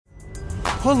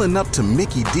Pulling up to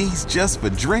Mickey D's just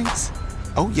for drinks?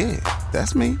 Oh yeah,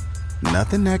 that's me.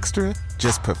 Nothing extra,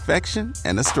 just perfection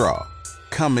and a straw.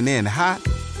 Coming in hot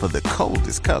for the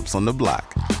coldest cups on the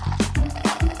block.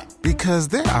 Because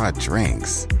there are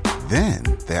drinks. Then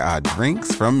there are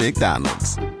drinks from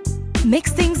McDonald's.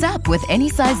 Mix things up with any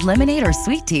size lemonade or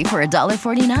sweet tea for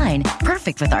 $1.49.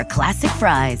 Perfect with our classic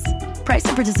fries. Price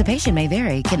and participation may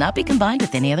vary. Cannot be combined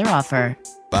with any other offer.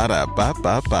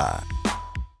 Ba-da-ba-ba-ba.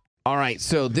 All right,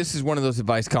 so this is one of those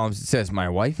advice columns that says, my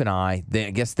wife and I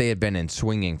guess they had been in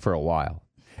swinging for a while,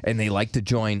 and they like to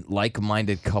join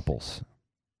like-minded couples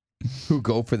who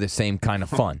go for the same kind of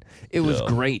fun. It was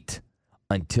great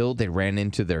until they ran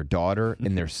into their daughter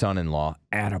and their son-in-law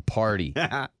at a party.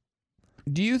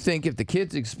 Do you think if the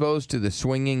kid's exposed to the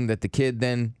swinging that the kid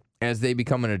then, as they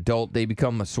become an adult, they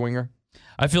become a swinger?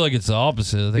 I feel like it's the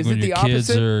opposite. I think Is when it your the kids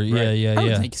opposite? are, Right. yeah. I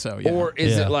would think so, yeah. Or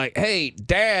is Yeah. it like, hey,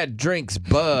 Dad drinks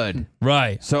Bud,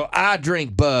 Right. so I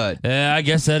drink Bud. Yeah, I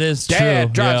guess that is true.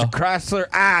 Dad drives yeah. a Chrysler,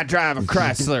 I drive a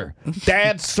Chrysler.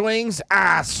 Dad swings,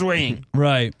 I swing.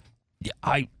 Right.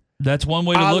 Yeah, that's one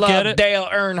way to I look love at it. Dale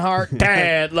Earnhardt.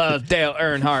 Dad loves Dale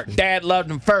Earnhardt. Dad loved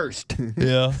him first.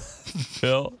 Yeah.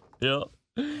 Yeah.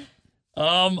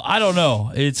 I don't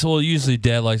know. Usually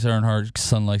dad likes Earnhardt,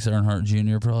 son likes Earnhardt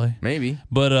Jr. probably. Maybe.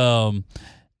 But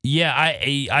yeah,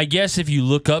 I guess if you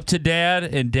look up to dad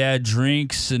and dad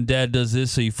drinks and dad does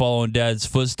this, so you follow in dad's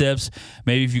footsteps.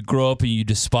 Maybe if you grow up and you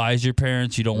despise your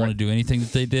parents, you don't want to do anything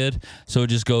that they did. So it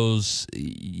just goes.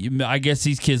 I guess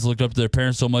these kids looked up to their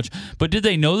parents so much, but did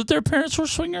they know that their parents were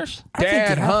swingers? Dad you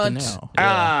have to hunts, know.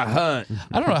 I hunt.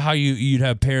 I don't know how you'd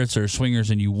have parents that are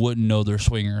swingers and you wouldn't know they're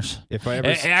swingers. If I ever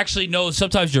And actually, no,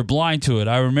 sometimes you're blind to it.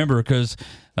 I remember because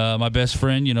my best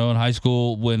friend, in high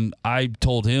school, when I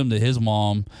told him that his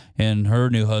mom and her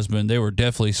new husband, they were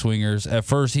definitely swingers. At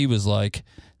first, he was like,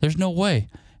 there's no way.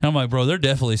 And I'm like, bro, they're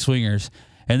definitely swingers.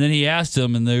 And then he asked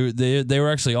them, and they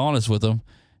were actually honest with him.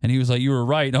 And he was like, you were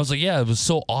right. And I was like, yeah, it was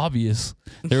so obvious.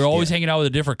 They were always hanging out with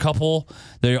a different couple.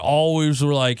 They always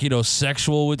were like,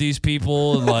 sexual with these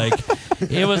people. And like,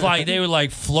 it was like they would like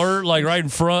flirt like right in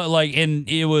front. Like, and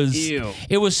it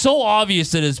was so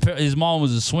obvious that his mom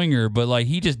was a swinger, but like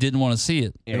he just didn't want to see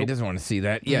it. Yeah, he doesn't want to see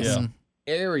that. Yes. Yeah.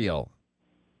 Ariel.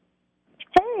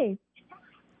 Hey.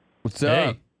 What's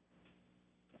up?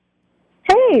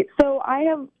 Hey, so I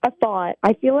have a thought.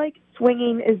 I feel like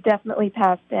swinging is definitely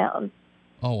passed down.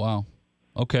 Oh, wow.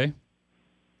 Okay.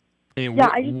 And Yeah,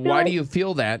 I just feel why like- do you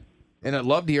feel that? And I'd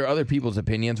love to hear other people's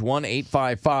opinions.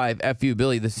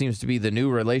 1-855-FU-Billy. This seems to be the new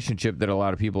relationship that a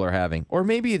lot of people are having. Or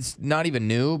maybe it's not even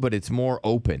new, but it's more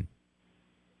open.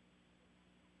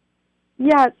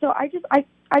 Yeah, so I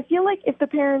feel like if the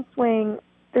parents swing,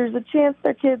 there's a chance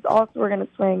their kids also are going to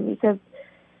swing because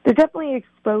they're definitely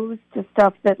exposed to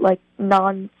stuff that like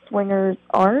non-swingers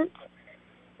aren't.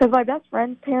 Because my best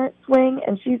friend's parents swing,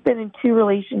 and she's been in 2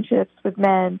 relationships with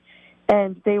men,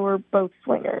 and they were both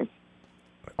swingers.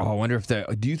 Oh, I wonder if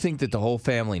do you think that the whole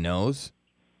family knows?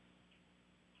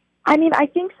 I mean, I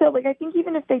think so. Like, I think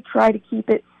even if they try to keep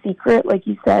it secret, like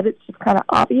you said, it's just kind of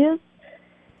obvious.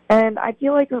 And I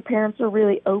feel like her parents are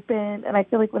really open, and I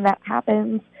feel like when that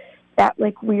happens, that,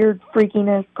 like, weird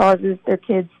freakiness causes their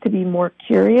kids to be more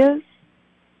curious.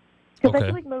 Because I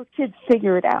feel like most kids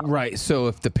figure it out. Right. So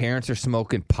if the parents are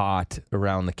smoking pot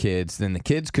around the kids, then the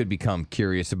kids could become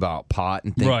curious about pot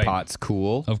and think pot's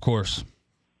cool. Of course.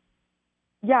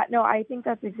 Yeah, no, I think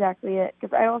that's exactly it.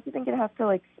 Because I also think it has to,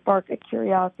 like, spark a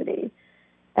curiosity.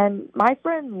 And my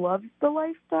friend loves the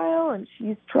lifestyle, and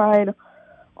she's tried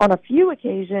on a few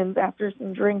occasions after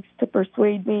some drinks to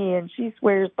persuade me, and she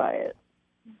swears by it.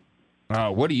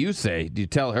 What do you say? Do you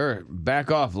tell her, back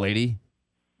off, lady?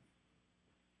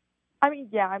 I mean,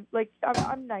 yeah,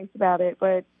 I'm nice about it,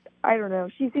 but I don't know.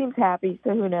 She seems happy,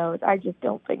 so who knows? I just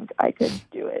don't think I could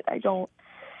do it. I don't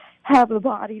have the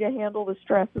body to handle the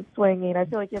stress of swinging. I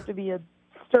feel like you have to be a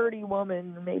sturdy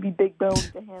woman, maybe big bones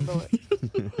to handle it.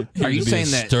 Are you saying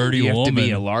that you have to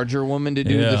be a larger woman to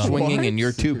do the swinging, and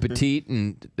you're too petite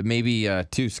and maybe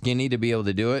too skinny to be able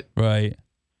to do it? Right.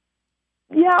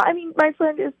 Yeah, I mean, my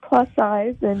friend is plus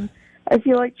size, and I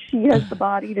feel like she has the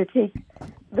body to take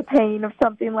the pain of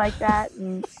something like that,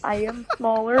 and I am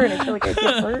smaller, and I feel like I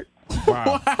get hurt.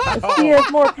 Wow. If she has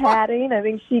more padding, I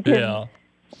think she can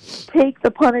take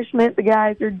the punishment the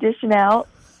guys are dishing out.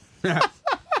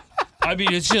 I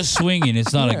mean, it's just swinging.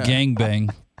 It's not a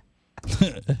gangbang.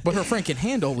 But her friend can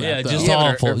handle that. Yeah, though. just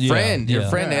awful. Her friend, yeah. your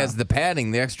friend has the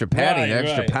padding, the extra padding, the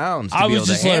extra pounds to I be was able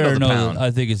just to letting handle her the know pound. that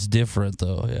I think it's different,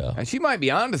 though. Yeah. And she might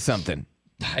be onto something.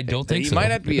 I don't think you so.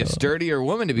 might have to be a sturdier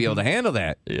woman to be able to handle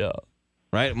that. Yeah.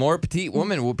 Right? More petite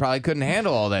woman who probably couldn't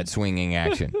handle all that swinging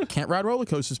action. Can't ride roller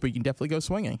coasters, but you can definitely go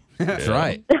swinging. That's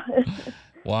right.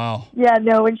 Wow. Yeah,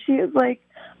 no, and she has like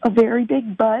a very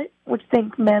big butt, which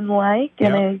think men like,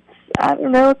 and I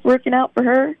don't know, it's working out for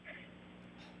her.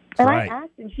 And Right. I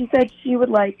asked, and she said she would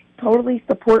like totally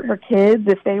support her kids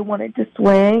if they wanted to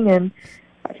swing, and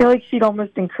I feel like she'd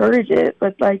almost encourage it,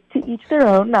 but like to each their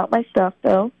own. Not my stuff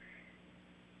though.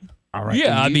 All right.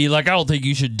 Yeah, I mean, like, I don't think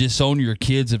you should disown your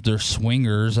kids if they're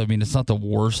swingers. I mean, it's not the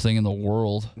worst thing in the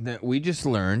world. We just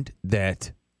learned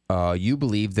that you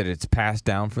believe that it's passed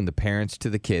down from the parents to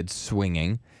the kids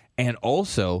swinging. And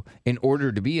also, in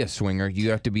order to be a swinger, you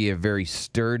have to be a very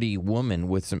sturdy woman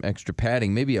with some extra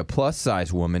padding. Maybe a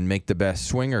plus-size woman make the best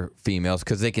swinger females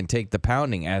because they can take the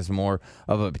pounding, as more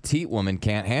of a petite woman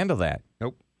can't handle that.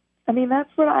 Nope. I mean,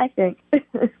 that's what I think.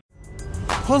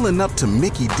 Pulling up to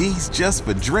Mickey D's just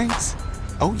for drinks?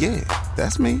 Oh yeah,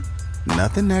 that's me.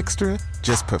 Nothing extra,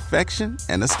 just perfection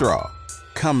and a straw.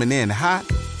 Coming in hot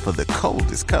for the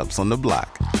coldest cups on the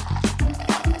block.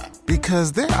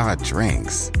 Because there are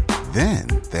drinks. Then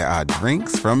there are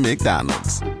drinks from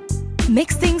McDonald's.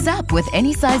 Mix things up with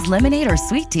any size lemonade or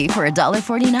sweet tea for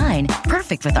 $1.49.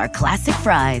 Perfect with our classic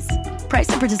fries. Price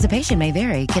and participation may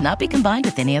vary. Cannot be combined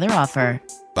with any other offer.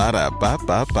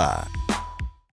 Ba-da-ba-ba-ba.